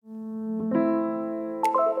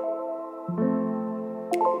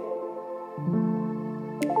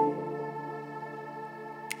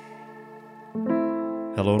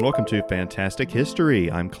Hello and welcome to Fantastic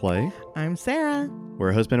History. I'm Clay. I'm Sarah. We're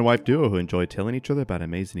a husband and wife duo who enjoy telling each other about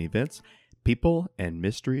amazing events, people, and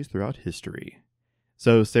mysteries throughout history.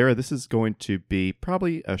 So, Sarah, this is going to be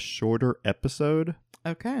probably a shorter episode.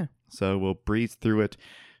 Okay. So we'll breeze through it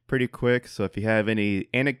pretty quick. So if you have any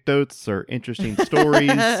anecdotes or interesting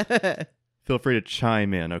stories, feel free to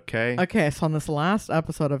chime in, okay? Okay, so on this last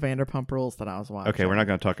episode of Vanderpump Rules that I was watching. Okay, we're not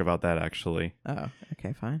going to talk about that, actually. Oh,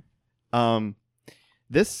 okay, fine.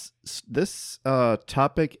 This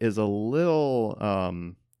topic is a little,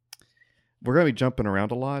 we're going to be jumping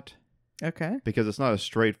around a lot. Okay. Because it's not a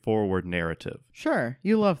straightforward narrative. Sure,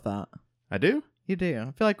 you love that. I do? You do.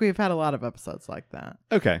 I feel like we've had a lot of episodes like that.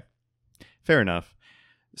 Okay. Fair enough.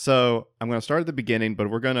 So I'm going to start at the beginning, but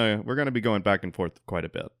we're gonna be going back and forth quite a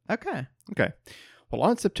bit. Okay. Okay. Well,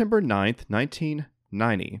 on September 9th,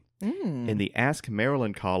 1990, in the Ask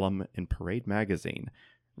Maryland column in Parade magazine,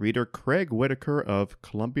 reader Craig Whitaker of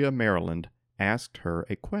Columbia, Maryland, asked her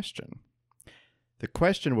a question. The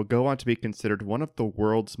question will go on to be considered one of the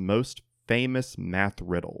world's most famous math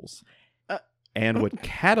riddles, and would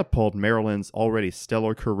catapult Maryland's already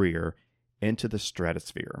stellar career into the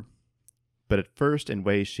stratosphere. But at first in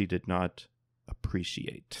ways she did not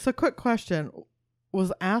appreciate. So, quick question.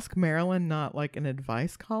 Was Ask Maryland not like an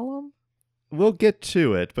advice column? We'll get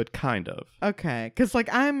to it, but kind of. Okay. Because, like,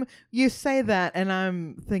 you say that, and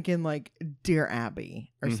I'm thinking, like, Dear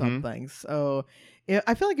Abby or something. So,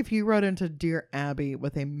 I feel like if you wrote into Dear Abby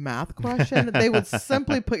with a math question, they would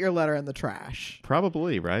simply put your letter in the trash.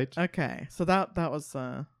 Probably, right? Okay. So, that was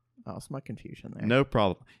my confusion there. No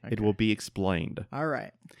problem. Okay. It will be explained. All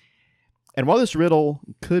right. And while this riddle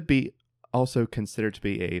could be also considered to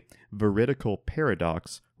be a veridical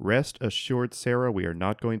paradox, rest assured, Sarah, we are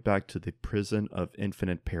not going back to the prison of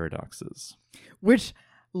infinite paradoxes. Which,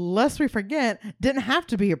 lest we forget, didn't have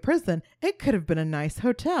to be a prison. It could have been a nice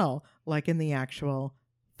hotel, like in the actual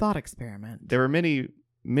thought experiment. There are many,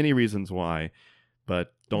 many reasons why,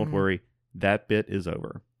 but don't worry, that bit is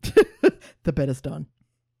over. The bit is done.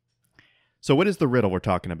 So what is the riddle we're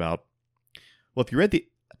talking about? Well, if you read the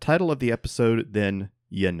title of the episode, then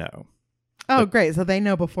you know. Oh, great. So they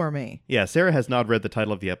know before me. Yeah, Sarah has not read the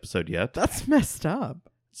title of the episode yet. That's messed up.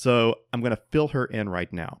 So I'm going to fill her in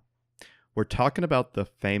right now. We're talking about the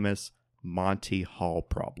famous Monty Hall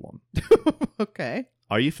problem. Okay.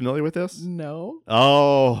 Are you familiar with this? No.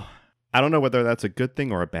 Oh, I don't know whether that's a good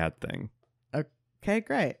thing or a bad thing. Okay,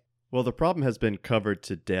 great. Well, the problem has been covered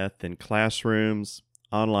to death in classrooms,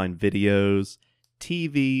 online videos,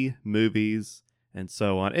 TV, movies, and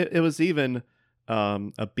so on. It was even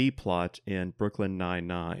a B-plot in Brooklyn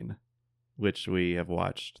Nine-Nine, which we have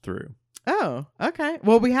watched through. Oh, okay.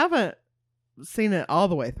 Well, we haven't seen it all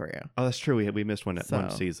the way through. Oh, that's true. We missed one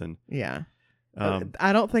season. Yeah.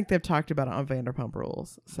 I don't think they've talked about it on Vanderpump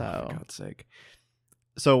Rules. So, for God's sake.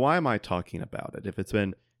 So why am I talking about it if it's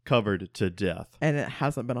been covered to death? And it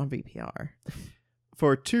hasn't been on VPR.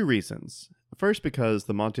 For two reasons. First, because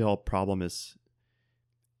the Monty Hall problem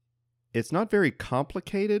it's not very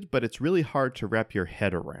complicated, but it's really hard to wrap your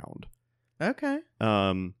head around. Okay.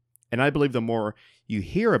 And I believe the more you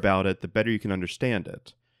hear about it, the better you can understand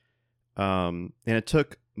it. And it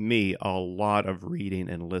took me a lot of reading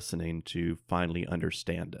and listening to finally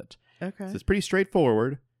understand it. Okay. So it's pretty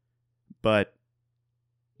straightforward, but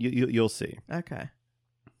you'll see. Okay.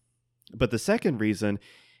 But the second reason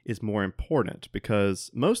is more important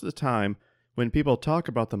because most of the time when people talk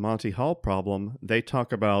about the Monty Hall problem, they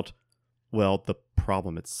talk about, well, the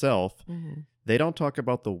problem itself. Mm-hmm. They don't talk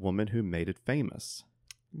about the woman who made it famous.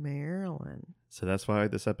 Marilyn. So that's why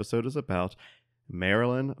this episode is about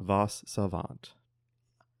Marilyn Vos Savant.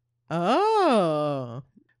 Oh.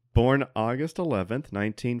 Born August 11th,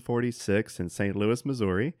 1946 in St. Louis,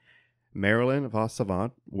 Missouri, Marilyn Vos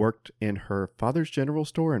Savant worked in her father's general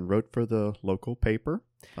store and wrote for the local paper.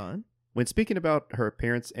 Fun. When speaking about her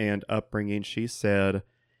parents and upbringing, she said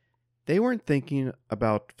they weren't thinking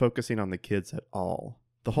about focusing on the kids at all.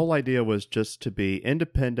 The whole idea was just to be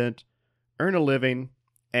independent, earn a living,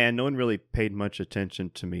 and no one really paid much attention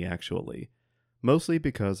to me, actually. Mostly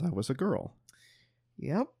because I was a girl.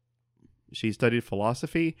 Yep. She studied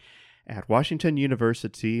philosophy at Washington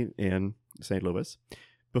University in St. Louis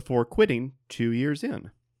before quitting 2 years in.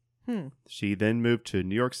 She then moved to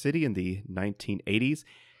New York City in the 1980s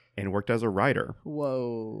and worked as a writer.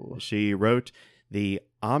 Whoa. She wrote the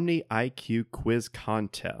Omni IQ Quiz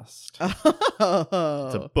Contest. Oh.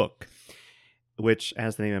 It's a book, which,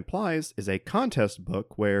 as the name implies, is a contest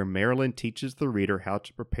book where Marilyn teaches the reader how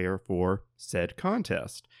to prepare for said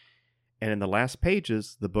contest. And in the last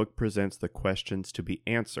pages, the book presents the questions to be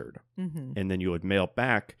answered. Mm-hmm. And then you would mail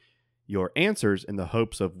back your answers in the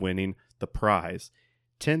hopes of winning the prize,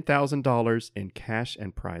 $10,000 in cash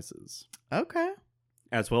and prizes, Okay.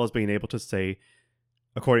 as well as being able to say,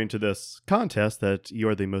 according to this contest, that you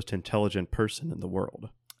are the most intelligent person in the world.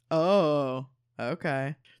 Oh,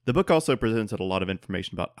 okay. The book also presented a lot of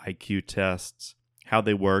information about IQ tests, how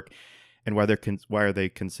they work, and why are they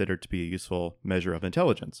considered to be a useful measure of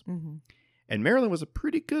intelligence. Mm-hmm. And Marilyn was a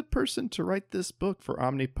pretty good person to write this book for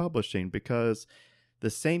Omni Publishing, because the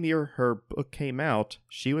same year her book came out,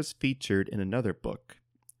 she was featured in another book,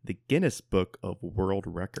 the Guinness Book of World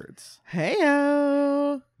Records.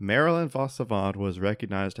 Heyo! Marilyn Vosavant was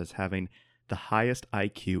recognized as having the highest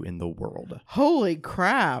IQ in the world. Holy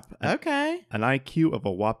crap. Okay. An IQ of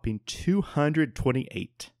a whopping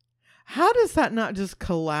 228. How does that not just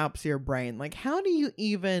collapse your brain? Like, how do you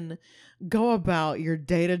even go about your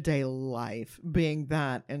day-to-day life being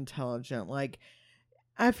that intelligent? Like,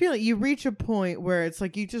 I feel like you reach a point where it's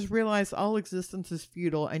like you just realize all existence is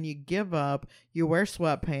futile and you give up, you wear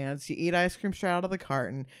sweatpants, you eat ice cream straight out of the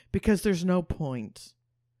carton because there's no point.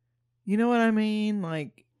 You know what I mean?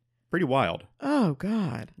 Like, Pretty wild. oh,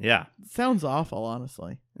 God. Yeah. Sounds awful,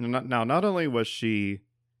 honestly. Now, not only was she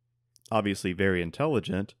obviously very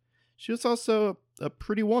intelligent, she was also a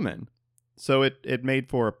pretty woman. So it made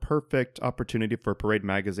for a perfect opportunity for Parade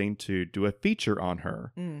Magazine to do a feature on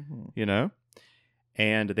her, you know?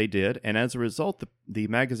 And they did. And as a result, the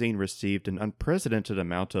magazine received an unprecedented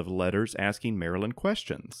amount of letters asking Marilyn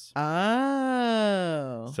questions.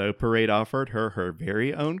 Oh. So Parade offered her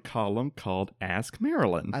very own column called Ask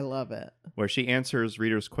Marilyn, I love it. where she answers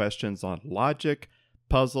readers' questions on logic,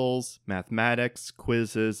 puzzles, mathematics,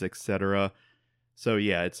 quizzes, etc. So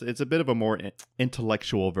yeah, it's a bit of a more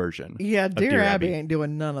intellectual version. Yeah, of Dear Abby ain't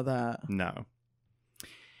doing none of that. No.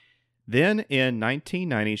 Then in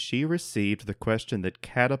 1990, she received the question that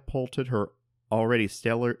catapulted her already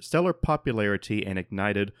stellar popularity and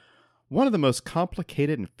ignited one of the most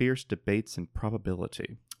complicated and fierce debates in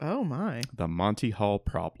probability. Oh, my. The Monty Hall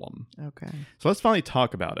problem. Okay. So let's finally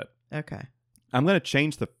talk about it. Okay. I'm going to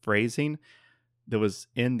change the phrasing that was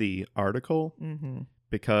in the article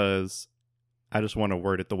because I just want to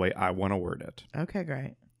word it the way I want to word it. Okay,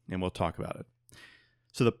 great. And we'll talk about it.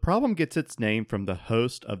 So the problem gets its name from the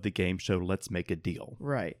host of the game show Let's Make a Deal.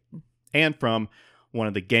 Right. And from one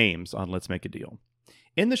of the games on Let's Make a Deal.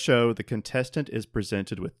 In the show, the contestant is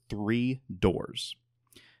presented with 3 doors.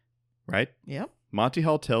 Right? Yep. Monty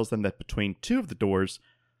Hall tells them that between 2 of the doors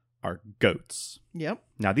are goats. Yep.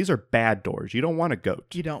 Now, these are bad doors. You don't want a goat.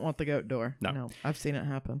 You don't want the goat door. No. I've seen it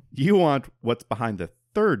happen. You want what's behind the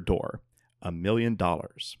 3rd door, $1 million.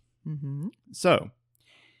 So,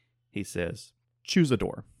 he says, choose a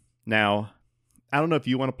door. Now, I don't know if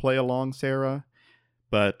you want to play along, Sarah,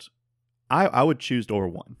 but I would choose door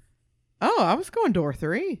 1. Oh, I was going door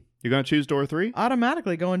 3. You're going to choose door 3?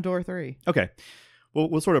 Automatically going door 3. Okay. Well,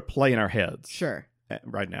 we'll sort of play in our heads. Sure.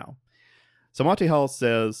 Right now. So Monty Hall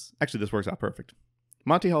says, actually, this works out perfect.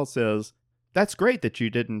 Monty Hall says, that's great that you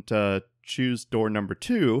didn't choose door number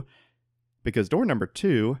 2 because door number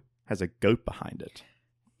 2 has a goat behind it.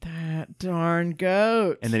 That darn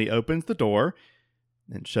goat. And then he opens the door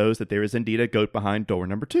and shows that there is indeed a goat behind door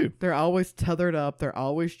number 2. They're always tethered up. They're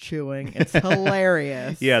always chewing. It's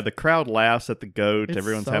hilarious. Yeah, the crowd laughs at the goat. It's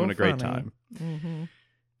Everyone's so having a great funny. time.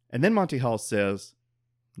 And then Monty Hall says,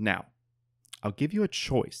 now, I'll give you a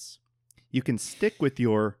choice. You can stick with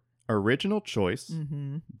your original choice,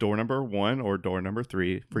 door number 1 or door number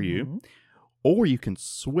 3 for you, or you can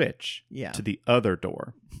switch to the other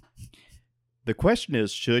door. The question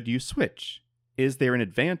is, should you switch? Is there an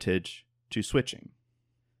advantage to switching?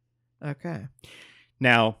 Okay.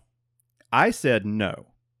 Now, I said no.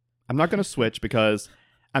 I'm not going to switch because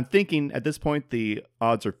I'm thinking at this point the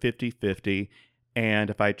odds are 50-50, and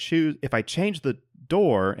if I change the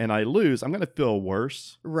door and I lose, I'm going to feel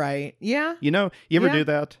worse. Right. Yeah. You know, you ever do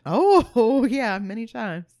that? Oh, yeah, many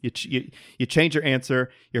times. You change your answer.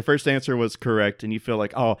 Your first answer was correct, and you feel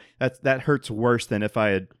like, oh, that hurts worse than if I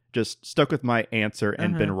had just stuck with my answer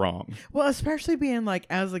and been wrong. Well, especially being like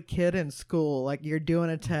as a kid in school, like you're doing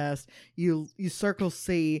a test, you circle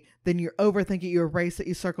C, then you overthink it, you erase it,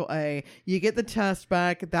 you circle A, you get the test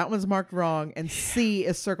back, that one's marked wrong, and C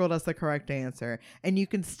is circled as the correct answer. And you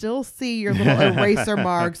can still see your little eraser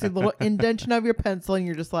marks, the little indentation of your pencil, and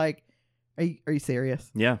you're just like, are you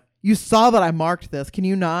serious? Yeah. You saw that I marked this. Can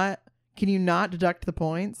you not deduct the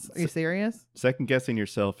points? Are you serious? Second guessing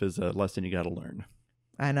yourself is a lesson you got to learn.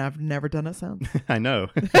 And I've never done it since. I know.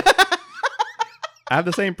 I have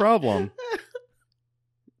the same problem.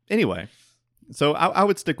 Anyway, so I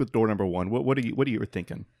would stick with door number 1. What are you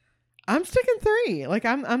thinking? I'm sticking 3. Like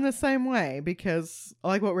I'm the same way because I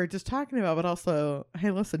like what we were just talking about, but also,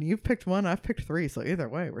 hey, listen, you've picked 1, I've picked 3, so either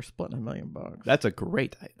way, we're splitting $1 million. That's a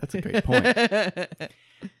great point.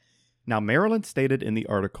 Now, Marilyn stated in the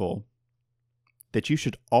article that you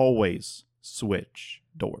should always switch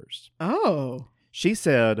doors. Oh. She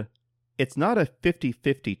said it's not a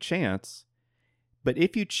 50-50 chance, but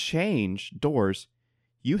if you change doors,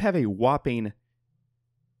 you have a whopping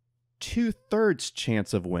 2/3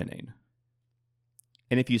 chance of winning.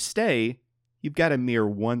 And if you stay, you've got a mere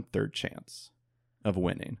 1/3 chance of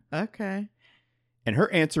winning. Okay. And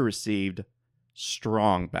her answer received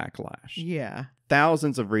strong backlash. Yeah.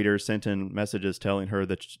 Thousands of readers sent in messages telling her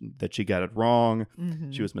that she got it wrong,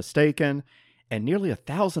 she was mistaken, and nearly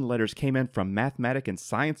 1,000 letters came in from mathematics and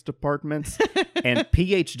science departments and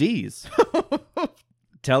PhDs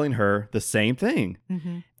telling her the same thing.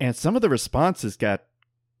 And some of the responses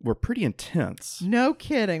were pretty intense. No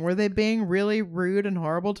kidding. Were they being really rude and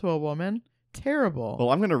horrible to a woman? Terrible. Well,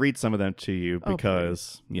 I'm going to read some of them to you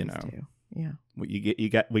because, please do. Yeah. we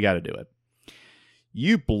got to do it.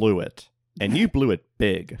 You blew it, and you blew it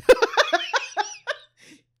big.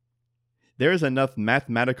 There is enough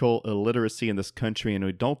mathematical illiteracy in this country, and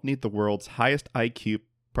we don't need the world's highest IQ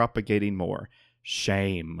propagating more.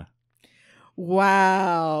 Shame.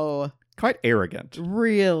 Wow. Quite arrogant.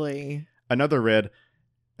 Really? Another read,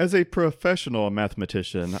 as a professional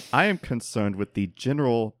mathematician, I am concerned with the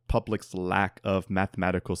general public's lack of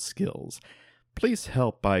mathematical skills. Please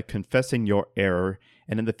help by confessing your error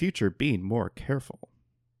and in the future being more careful.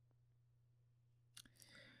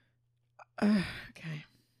 Okay.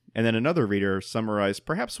 And then another reader summarized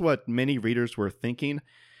perhaps what many readers were thinking.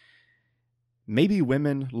 Maybe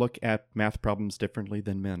women look at math problems differently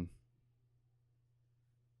than men.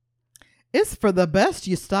 It's for the best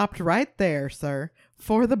you stopped right there, sir.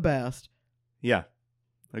 For the best. Yeah,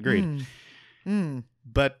 agreed.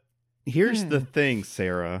 But here's the thing,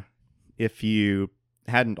 Sarah, if you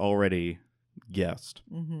hadn't already guessed.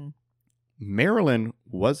 Marilyn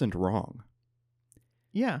wasn't wrong.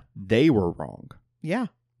 Yeah. They were wrong. Yeah,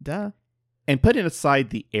 duh. And putting aside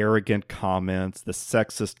the arrogant comments, the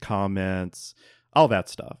sexist comments, all that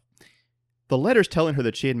stuff, the letters telling her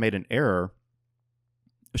that she had made an error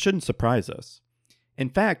shouldn't surprise us. In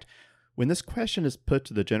fact, when this question is put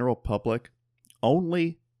to the general public,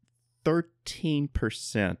 only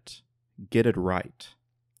 13% get it right.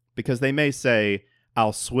 Because they may say,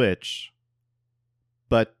 I'll switch,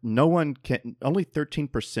 but only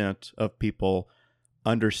 13% of people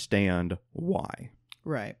understand why.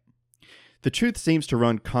 Right. The truth seems to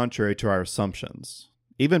run contrary to our assumptions,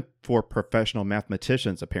 even for professional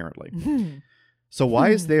mathematicians, apparently. So why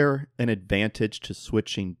is there an advantage to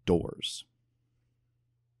switching doors?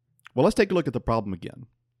 Well, let's take a look at the problem again.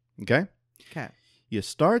 Okay? Okay. You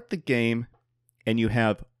start the game and you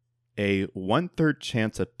have a 1/3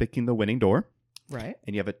 chance of picking the winning door. Right.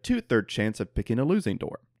 And you have a 2/3 chance of picking a losing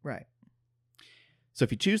door. Right. So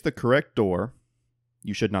if you choose the correct door,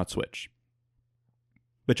 you should not switch.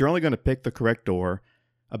 But you're only going to pick the correct door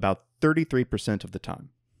about 33% of the time.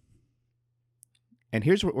 And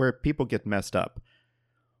here's where people get messed up.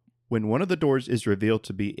 When one of the doors is revealed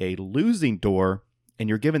to be a losing door and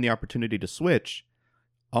you're given the opportunity to switch,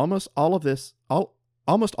 almost all of us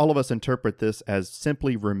interpret this as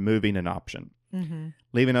simply removing an option,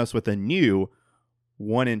 leaving us with a new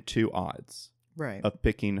 1 in 2 odds of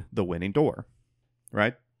picking the winning door,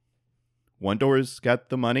 right? One door has got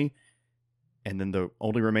the money, and then the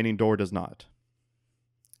only remaining door does not.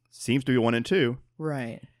 Seems to be 1 in 2.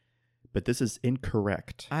 Right. But this is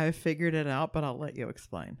incorrect. I figured it out, but I'll let you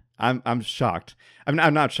explain. I'm shocked. I'm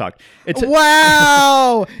not shocked.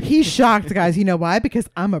 Wow! He's shocked, guys. You know why? Because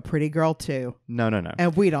I'm a pretty girl, too. No.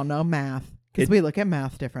 And we don't know math. Because we look at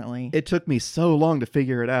math differently. It took me so long to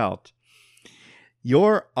figure it out.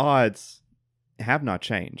 Your odds have not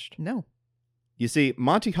changed. No. You see,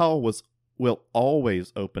 Monty Hall will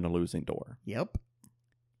always open a losing door. Yep.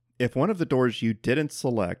 If one of the doors you didn't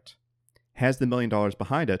select has the $1 million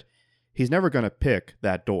behind it, he's never going to pick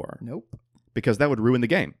that door. Nope. Because that would ruin the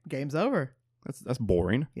game. Game's over. That's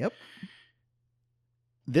boring. Yep.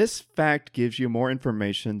 This fact gives you more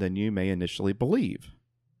information than you may initially believe.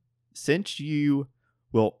 Since you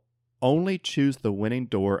will only choose the winning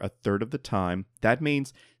door 1/3 of the time, that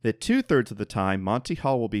means that 2/3 of the time, Monty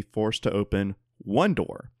Hall will be forced to open one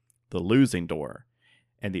door, the losing door,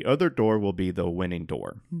 and the other door will be the winning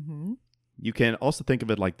door. You can also think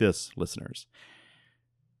of it like this, listeners.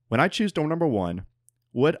 When I choose door number 1,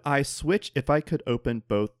 would I switch if I could open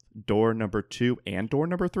both door number 2 and door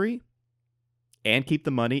number 3? And keep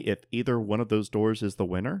the money if either one of those doors is the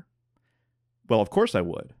winner? Well, of course I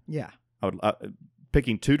would. Yeah.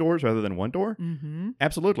 picking 2 doors rather than 1 door? Mm-hmm.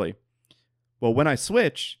 Absolutely. Well, when I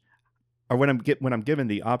switch, or when I'm given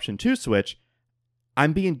the option to switch,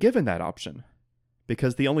 I'm being given that option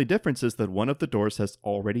because the only difference is that one of the doors has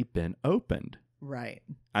already been opened. Right.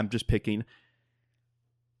 I'm just picking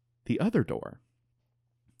the other door.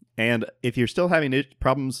 And if you're still having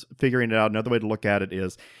problems figuring it out, another way to look at it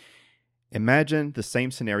is imagine the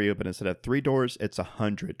same scenario, but instead of 3 doors, it's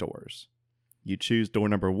 100 doors. You choose door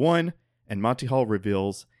number 1, and Monty Hall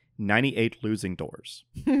reveals 98 losing doors.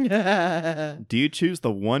 Do you choose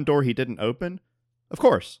the 1 door he didn't open? Of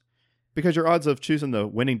course, because your odds of choosing the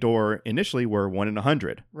winning door initially were 1 in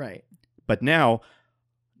 100. Right. But now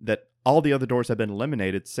that all the other doors have been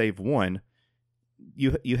eliminated, save 1,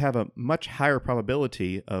 you have a much higher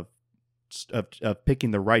probability of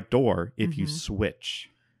picking the right door if you switch.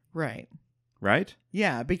 Right. Right?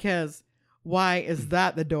 Yeah, because why is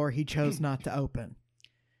that the door he chose not to open?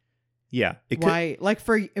 Yeah. Why? Like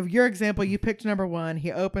for your example, you picked number 1.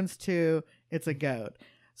 He opens 2. It's a goat.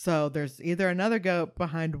 So there's either another goat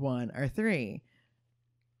behind 1 or 3.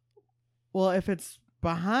 Well, if it's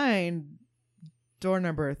behind door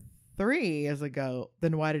number 3 as a goat,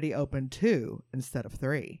 then why did he open 2 instead of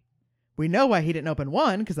 3? We know why he didn't open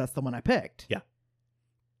 1 because that's the one I picked. Yeah.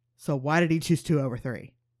 So why did he choose 2 over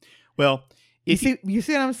 3? Well, you see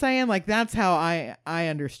what I'm saying? Like that's how I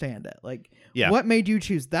understand it. Like, what made you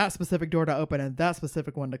choose that specific door to open and that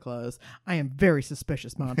specific one to close? I am very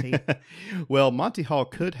suspicious, Monty. Well, Monty Hall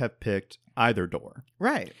could have picked either door.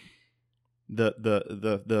 Right.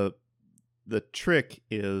 The trick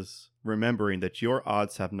is remembering that your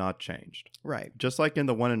odds have not changed. Right. Just like in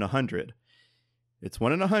the 1 in 100. It's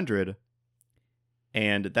 1 in 100,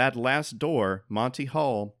 and that last door, Monty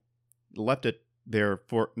Hall left it there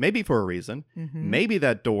for a reason. Mm-hmm. Maybe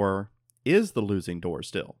that door is the losing door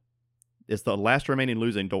still. It's the last remaining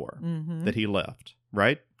losing door that he left,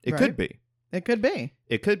 right? It could be. It could be.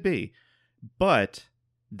 It could be. But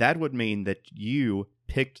that would mean that you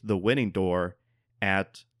picked the winning door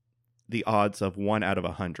at the odds of 1 out of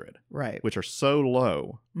 100. Right. Which are so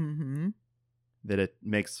low that it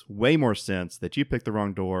makes way more sense that you picked the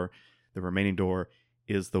wrong door. The remaining door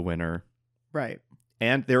is the winner. Right.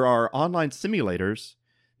 And there are online simulators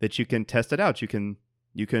that you can test it out. You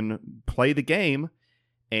can play the game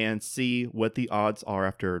and see what the odds are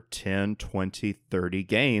after 10, 20, 30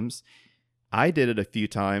 games. I did it a few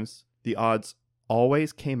times. The odds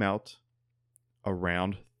always came out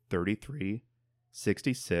around 33,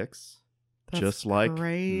 66, just like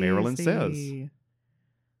Marilyn says.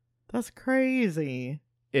 That's crazy.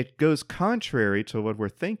 It goes contrary to what we're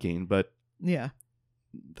thinking, but the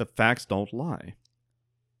facts don't lie.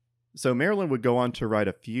 So Marilyn would go on to write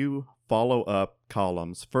a few follow-up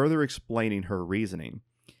columns further explaining her reasoning.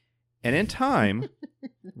 And in time,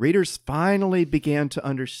 readers finally began to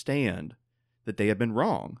understand that they had been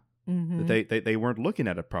wrong, that they weren't looking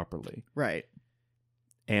at it properly. Right.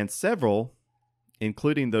 And several,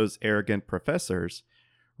 including those arrogant professors,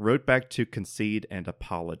 wrote back to concede and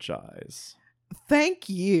apologize. Thank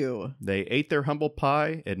you. They ate their humble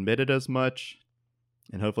pie, admitted as much,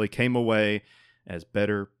 and hopefully came away as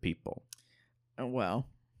better people. Well.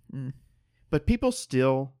 But people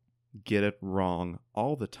still get it wrong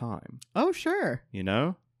all the time. Oh, sure. You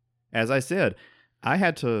know? As I said, I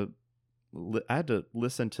had to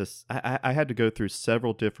listen to... I had to go through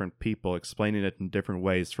several different people explaining it in different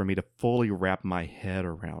ways for me to fully wrap my head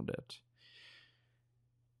around it.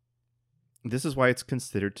 This is why it's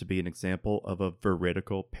considered to be an example of a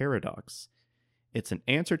veridical paradox. It's an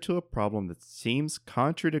answer to a problem that seems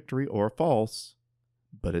contradictory or false,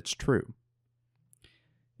 but it's true.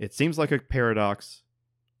 It seems like a paradox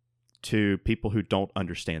to people who don't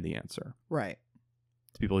understand the answer. Right.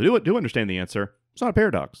 To people who do understand the answer, it's not a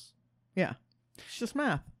paradox. Yeah. It's just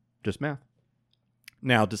math. Just math.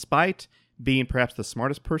 Now, despite being perhaps the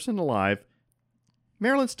smartest person alive,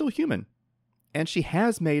 Marilyn's still human. And she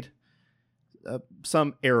has made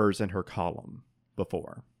some errors in her column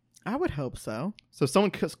before. I would hope so. So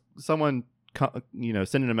someone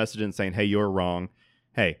sending a message and saying, hey, you're wrong.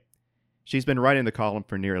 Hey, she's been writing the column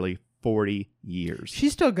for nearly 40 years.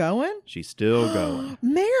 She's still going? She's still going.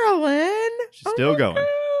 Marilyn! She's still going.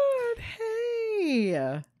 God.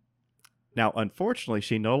 Hey! Now, unfortunately,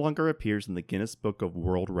 she no longer appears in the Guinness Book of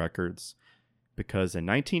World Records because in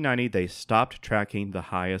 1990, they stopped tracking the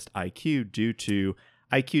highest IQ due to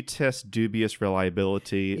IQ test dubious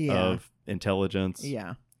reliability of intelligence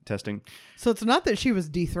testing. So it's not that she was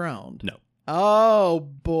dethroned. No. Oh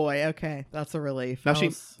boy. Okay, that's a relief.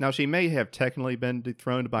 Now she may have technically been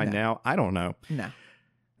dethroned by now. I don't know. No.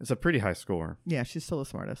 It's a pretty high score. Yeah, she's still the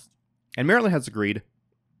smartest. And Marilyn has agreed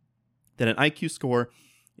that an IQ score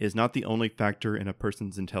is not the only factor in a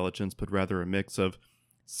person's intelligence, but rather a mix of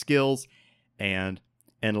skills and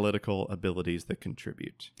analytical abilities that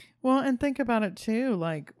contribute. Well, and think about it too.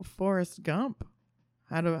 Like Forrest Gump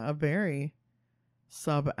had a very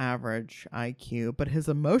sub-average IQ, but his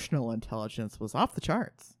emotional intelligence was off the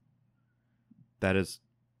charts. That is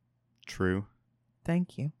true.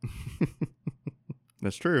 Thank you.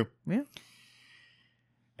 That's true. Yeah.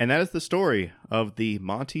 And that is the story of the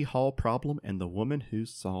Monty Hall problem and the woman who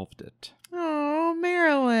solved it. Oh,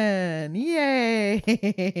 Marilyn.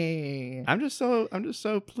 Yay. I'm just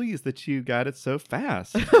so pleased that you got it so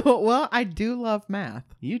fast. Well, I do love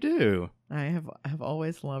math. You do. I have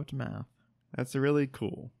always loved math. That's really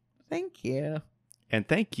cool. Thank you. And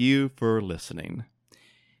thank you for listening.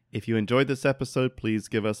 If you enjoyed this episode, please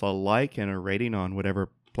give us a like and a rating on whatever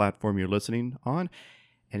platform you're listening on.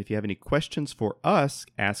 And if you have any questions for us,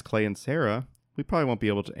 ask Clay and Sarah. We probably won't be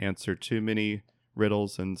able to answer too many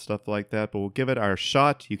riddles and stuff like that, but we'll give it our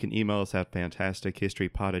shot. You can email us at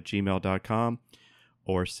fantastichistorypod@gmail.com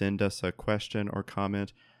or send us a question or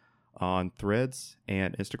comment on Threads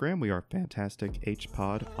and Instagram. We are Fantastic H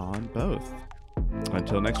Pod on both.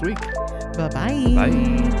 Until next week. Bye-bye.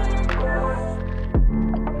 Bye.